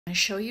and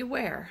show you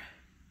where.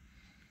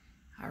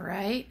 All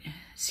right,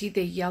 see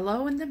the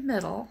yellow in the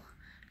middle?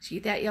 See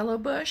that yellow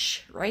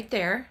bush right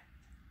there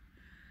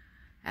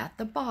at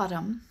the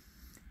bottom?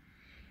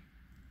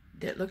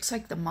 It looks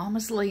like the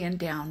mama's laying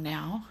down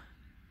now.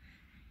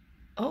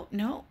 Oh,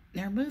 no,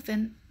 they're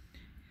moving.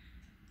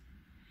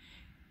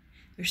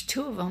 There's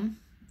two of them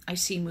I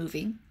see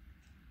moving.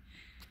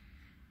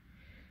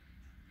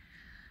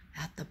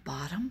 At the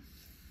bottom.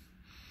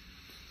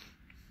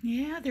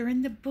 Yeah, they're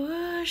in the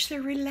bush.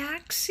 They're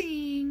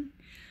relaxing.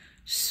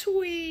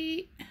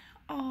 Sweet.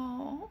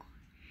 Oh,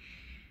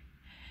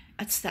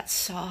 that's that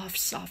soft,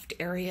 soft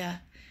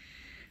area.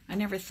 I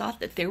never thought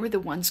that they were the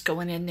ones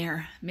going in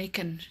there,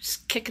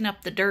 kicking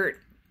up the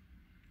dirt.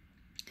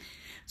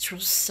 It's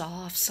real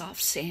soft,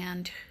 soft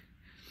sand.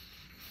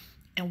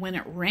 And when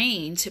it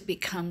rains, it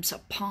becomes a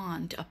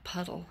pond, a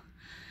puddle.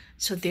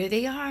 So there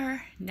they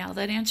are. Now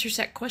that answers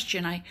that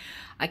question. I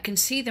can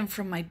see them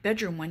from my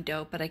bedroom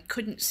window, but I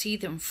couldn't see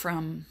them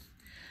from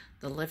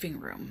the living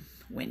room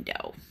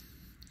window.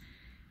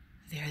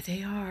 There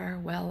they are.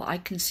 Well, I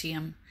can see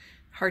them.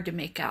 Hard to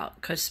make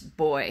out because,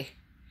 boy,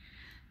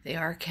 they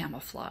are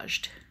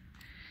camouflaged.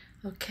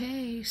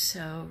 Okay,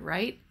 so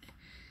right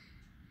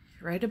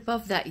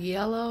above that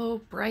yellow,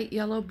 bright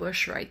yellow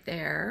bush right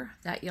there,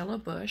 that yellow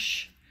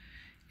bush,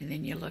 and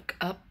then you look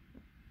up,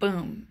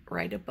 boom,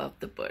 right above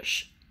the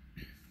bush.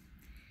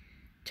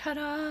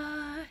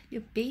 Ta-da!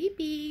 Your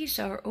babies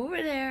are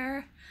over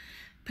there.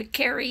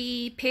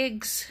 Peccary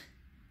pigs.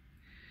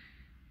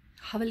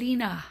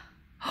 Javalina.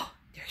 Oh,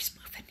 there he's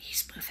moving,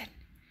 he's moving.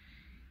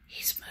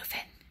 He's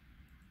moving.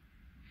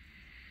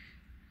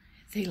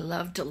 They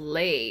love to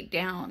lay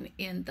down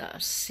in the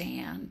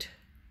sand.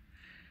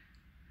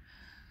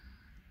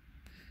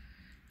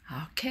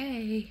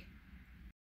 Okay.